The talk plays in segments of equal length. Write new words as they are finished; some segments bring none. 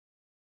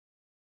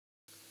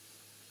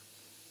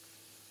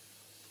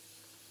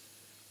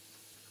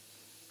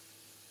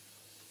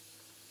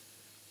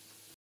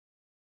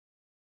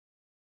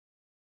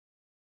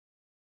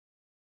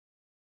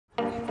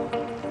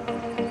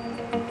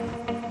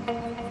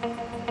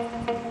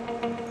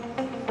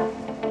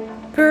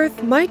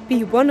Perth might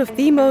be one of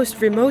the most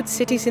remote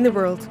cities in the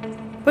world,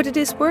 but it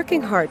is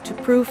working hard to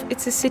prove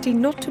it's a city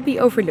not to be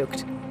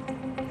overlooked.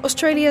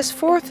 Australia's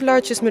fourth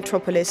largest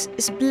metropolis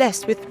is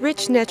blessed with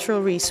rich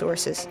natural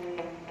resources,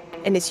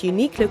 and its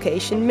unique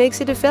location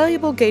makes it a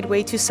valuable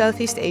gateway to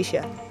Southeast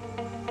Asia.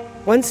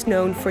 Once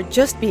known for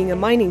just being a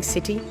mining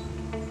city,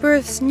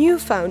 Perth's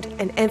newfound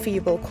and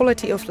enviable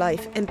quality of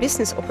life and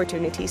business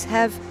opportunities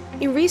have,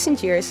 in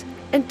recent years,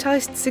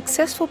 enticed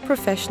successful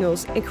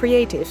professionals and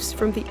creatives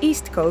from the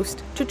East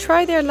Coast to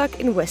try their luck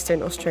in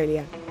Western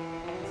Australia.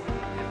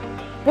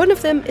 One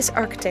of them is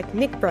architect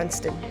Nick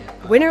Brunston,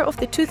 winner of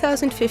the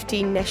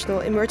 2015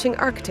 National Emerging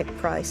Architect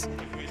Prize,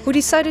 who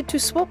decided to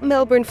swap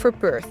Melbourne for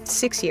Perth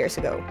 6 years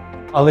ago.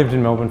 I lived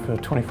in Melbourne for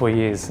 24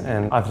 years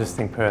and I just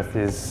think Perth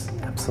is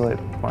absolute,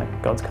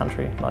 like, God's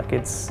country. Like,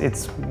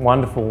 it's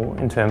wonderful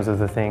in terms of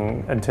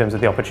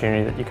the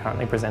opportunity that you're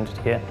currently presented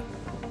here.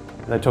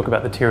 They talk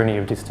about the tyranny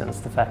of distance,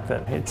 the fact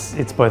that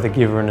it's both a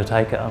giver and a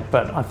taker,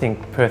 but I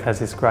think Perth has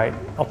this great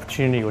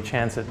opportunity or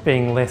chance at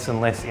being less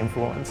and less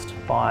influenced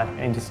by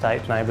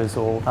interstate neighbours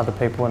or other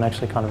people and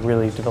actually kind of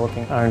really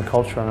developing our own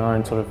culture and our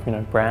own sort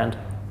of, brand.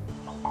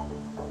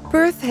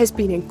 Perth has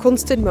been in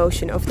constant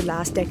motion over the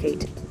last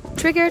decade,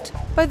 triggered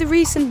by the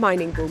recent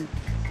mining boom.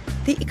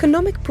 The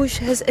economic push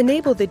has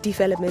enabled the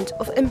development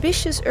of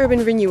ambitious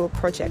urban renewal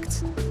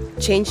projects,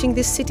 changing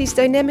this city's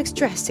dynamics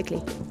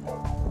drastically.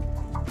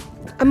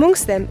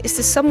 Amongst them is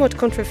the somewhat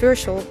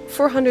controversial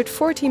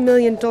 $440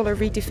 million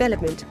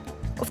redevelopment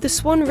of the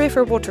Swan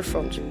River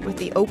waterfront with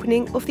the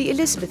opening of the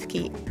Elizabeth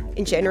Quay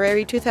in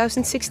January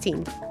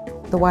 2016.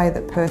 The way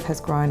that Perth has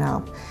grown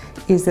up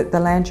is that the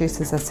land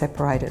uses are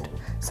separated.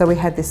 So we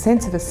have this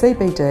sense of a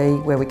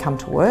CBD where we come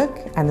to work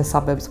and the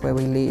suburbs where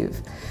we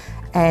live.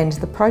 And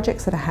the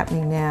projects that are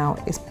happening now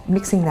is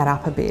mixing that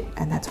up a bit,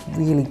 and that's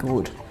really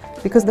good.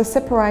 Because the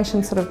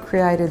separation sort of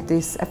created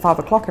this, at 5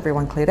 o'clock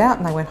everyone cleared out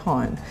and they went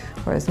home.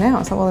 Whereas now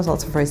it's like, well, there's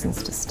lots of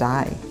reasons to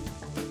stay.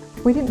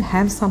 We didn't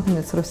have something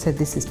that sort of said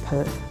this is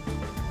Perth.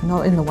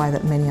 Not in the way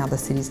that many other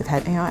cities have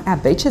had. Our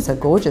beaches are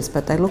gorgeous,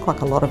 but they look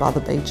like a lot of other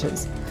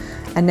beaches.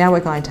 And now we're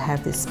going to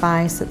have this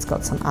space that's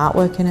got some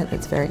artwork in it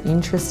that's very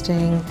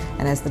interesting,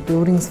 and as the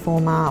buildings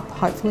form up,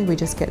 hopefully we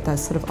just get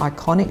those sort of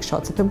iconic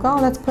shots that people go,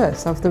 oh, that's Perth.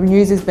 So if the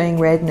news is being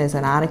read and there's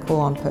an article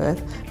on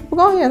Perth,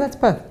 we'll go, oh yeah, that's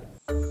Perth.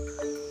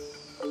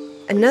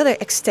 Another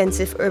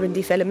extensive urban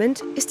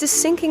development is the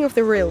sinking of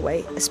the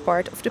railway as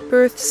part of the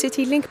Perth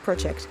City Link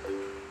project,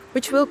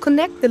 which will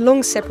connect the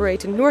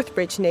long-separated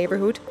Northbridge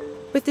neighbourhood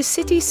with the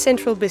city's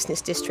central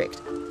business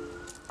district.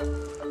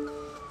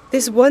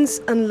 This once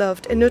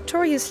unloved and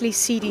notoriously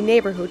seedy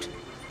neighbourhood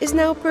is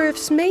now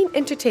Perth's main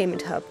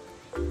entertainment hub,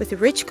 with a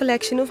rich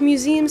collection of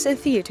museums and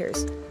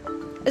theatres,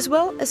 as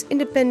well as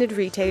independent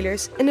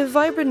retailers and a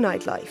vibrant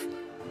nightlife.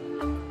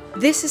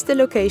 This is the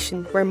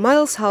location where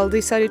Miles Hull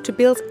decided to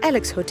build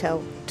Alex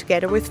Hotel,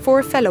 together with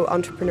 4 fellow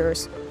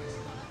entrepreneurs.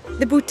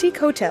 The boutique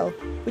hotel,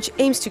 which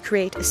aims to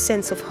create a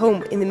sense of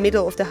home in the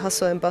middle of the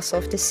hustle and bustle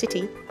of the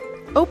city,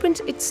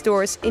 opened its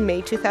doors in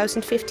May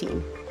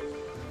 2015.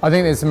 I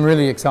think there's some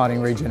really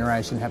exciting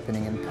regeneration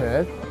happening in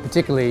Perth,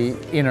 particularly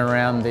in and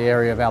around the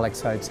area of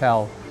Alex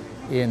Hotel,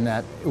 in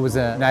that it was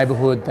a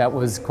neighbourhood that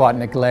was quite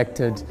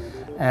neglected,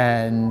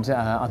 and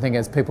I think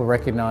as people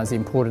recognise the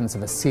importance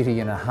of a city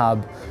and a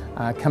hub,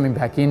 coming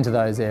back into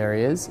those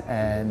areas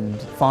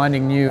and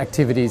finding new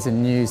activities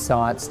and new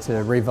sites to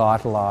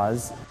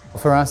revitalise.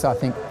 For us, I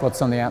think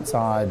what's on the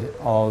outside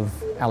of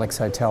Alex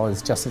Hotel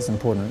is just as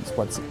important as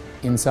what's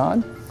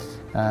inside.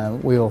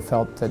 We all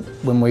felt that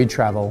when we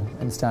travel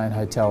and stay in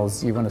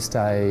hotels, you want to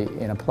stay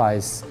in a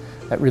place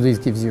that really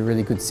gives you a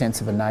really good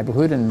sense of a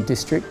neighbourhood and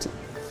district.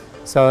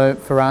 So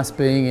for us,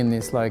 being in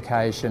this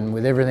location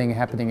with everything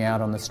happening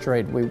out on the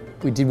street,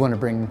 we did want to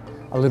bring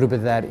a little bit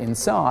of that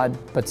inside,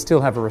 but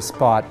still have a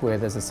respite where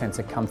there's a sense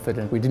of comfort,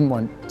 and we didn't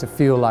want to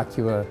feel like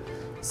you were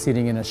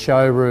sitting in a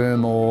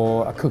showroom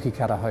or a cookie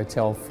cutter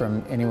hotel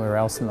from anywhere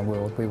else in the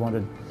world. We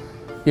wanted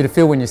you to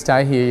feel when you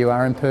stay here you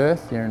are in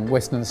Perth, you're in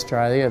Western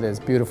Australia, there's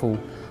beautiful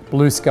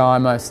blue sky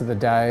most of the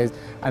days,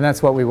 and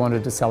that's what we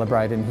wanted to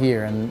celebrate in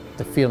here, and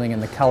the feeling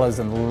and the colours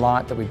and the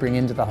light that we bring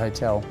into the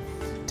hotel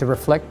to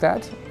reflect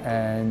that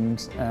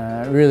and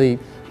really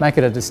make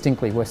it a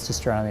distinctly West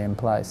Australian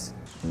place.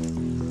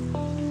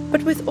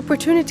 But with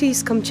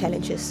opportunities come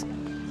challenges.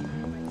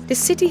 The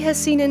city has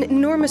seen an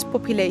enormous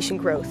population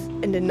growth,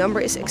 and the number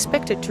is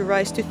expected to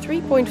rise to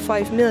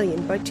 3.5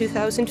 million by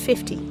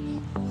 2050.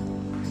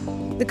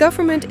 The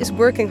government is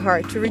working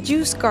hard to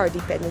reduce car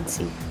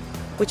dependency,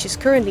 which is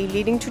currently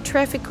leading to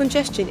traffic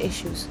congestion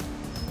issues.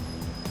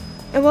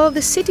 And while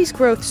the city's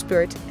growth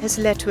spurt has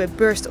led to a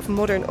burst of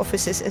modern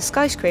offices and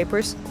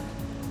skyscrapers,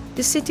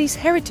 the city's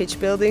heritage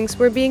buildings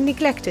were being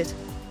neglected.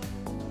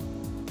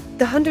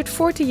 The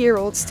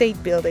 140-year-old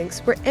state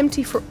buildings were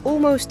empty for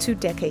almost 2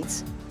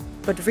 decades,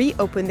 but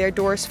reopened their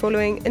doors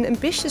following an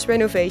ambitious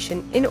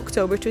renovation in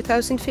October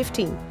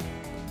 2015.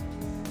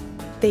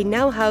 They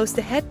now house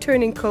the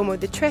head-turning Como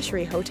the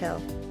Treasury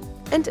Hotel,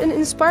 and an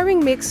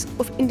inspiring mix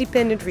of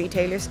independent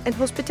retailers and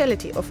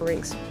hospitality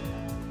offerings.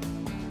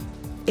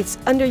 It's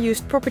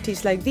underused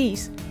properties like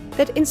these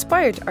that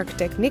inspired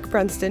architect Nick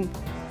Brunston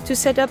to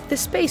set up the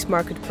Space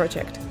Market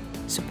project,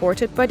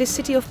 supported by the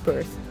city of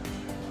Perth.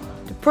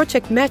 The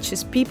project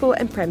matches people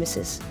and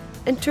premises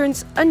and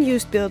turns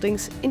unused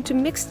buildings into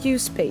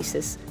mixed-use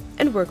spaces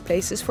and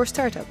workplaces for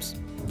startups.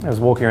 I was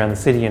walking around the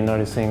city and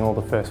noticing all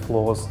the first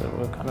floors that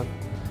were kind of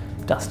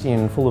dusty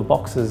and full of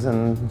boxes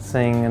and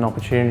seeing an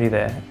opportunity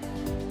there.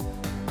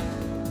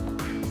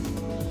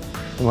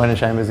 The Monocle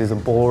Chambers is a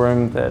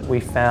ballroom that we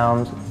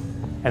found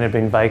and had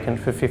been vacant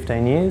for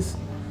 15 years.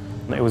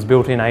 It was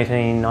built in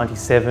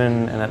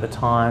 1897 and at the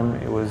time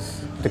it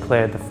was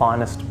declared the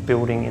finest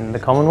building in the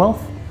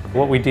Commonwealth.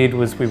 What we did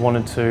was we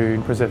wanted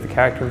to preserve the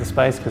character of the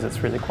space because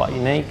it's really quite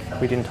unique.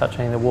 We didn't touch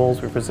any of the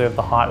walls, we preserved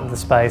the height of the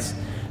space,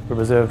 we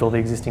preserved all the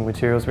existing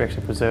materials, we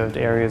actually preserved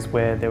areas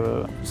where there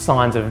were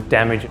signs of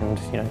damage and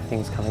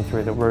things coming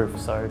through the roof.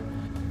 So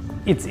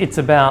it's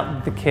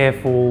about the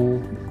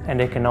careful and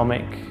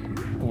economic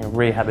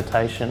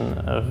rehabilitation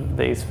of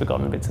these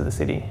forgotten bits of the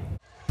city.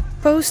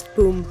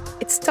 Post-boom,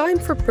 it's time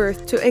for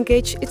Perth to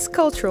engage its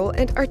cultural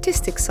and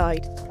artistic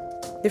side.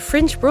 The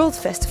Fringe World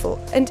Festival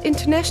and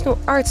International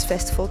Arts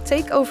Festival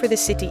take over the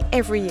city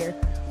every year.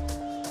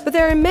 But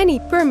there are many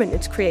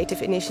permanent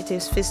creative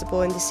initiatives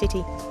visible in the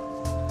city.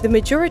 The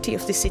majority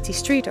of the city's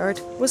street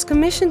art was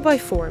commissioned by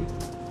Form,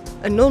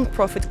 a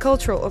non-profit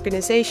cultural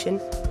organization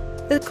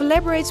that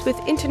collaborates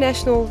with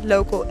international,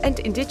 local and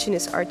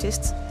indigenous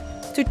artists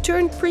to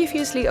turn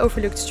previously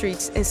overlooked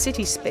streets and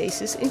city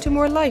spaces into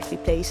more lively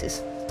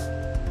places.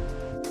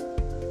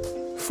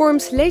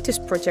 Form's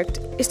latest project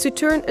is to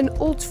turn an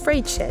old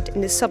freight shed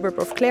in the suburb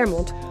of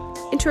Claremont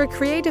into a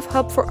creative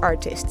hub for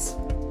artists,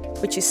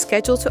 which is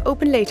scheduled to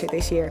open later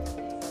this year.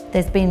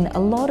 There's been a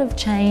lot of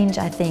change,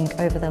 I think,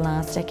 over the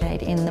last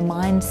decade in the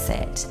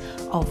mindset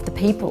of the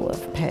people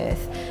of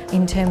Perth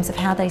in terms of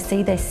how they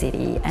see their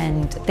city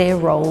and their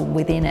role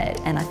within it.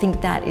 And I think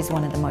that is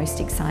one of the most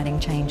exciting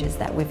changes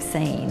that we've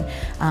seen.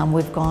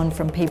 We've gone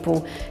from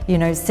people,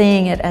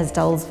 seeing it as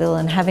Dullsville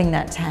and having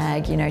that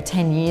tag,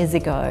 10 years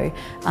ago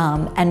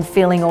and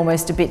feeling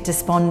almost a bit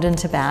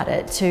despondent about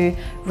it, to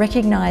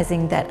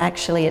recognising that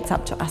actually it's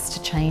up to us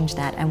to change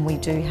that, and we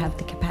do have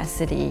the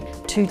capacity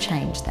to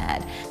change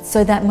that.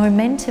 So that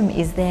momentum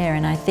is there,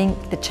 and I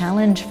think the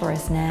challenge for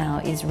us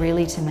now is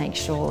really to make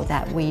sure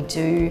that we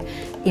do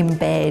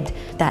embed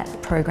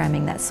that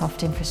programming, that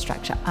soft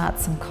infrastructure,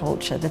 arts and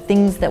culture, the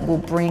things that will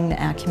bring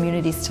our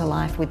communities to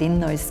life within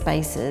those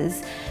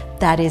spaces.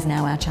 That is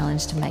now our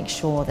challenge, to make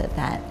sure that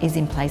that is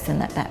in place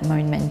and that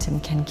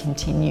momentum can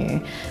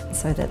continue,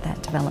 so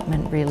that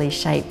development really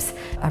shapes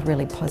a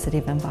really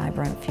positive and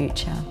vibrant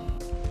future.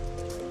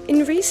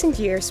 In recent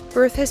years,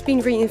 Perth has been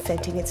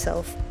reinventing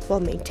itself while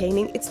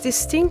maintaining its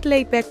distinct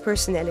laid-back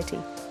personality.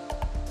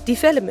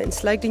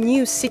 Developments like the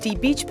new City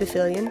Beach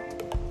Pavilion,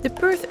 the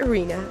Perth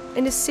Arena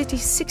and the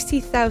city's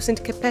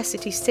 60,000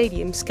 capacity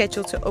stadium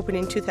scheduled to open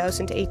in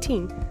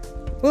 2018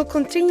 will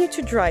continue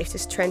to drive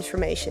this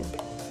transformation,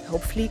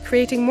 hopefully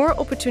creating more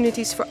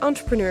opportunities for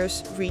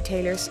entrepreneurs,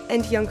 retailers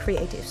and young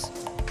creatives.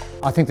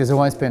 I think there's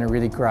always been a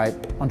really great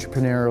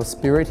entrepreneurial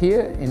spirit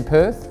here in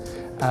Perth.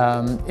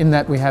 In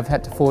that we have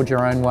had to forge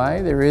our own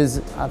way. There is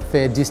a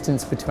fair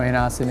distance between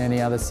us and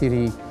any other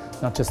city,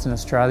 not just in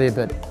Australia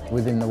but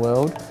within the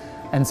world.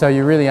 And so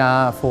you really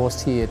are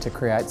forced here to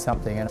create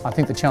something. And I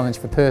think the challenge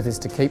for Perth is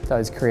to keep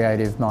those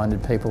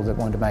creative-minded people that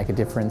want to make a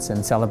difference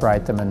and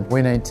celebrate them. And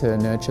we need to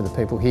nurture the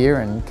people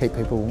here and keep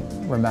people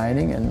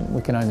remaining, and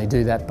we can only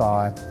do that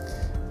by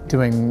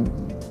doing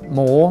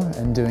more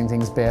and doing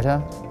things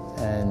better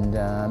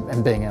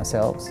and being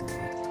ourselves.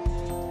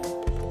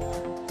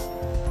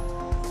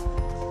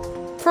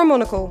 For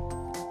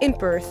Monocle, in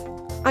Perth,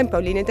 I'm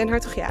Pauline Den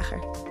Hartog-Jager.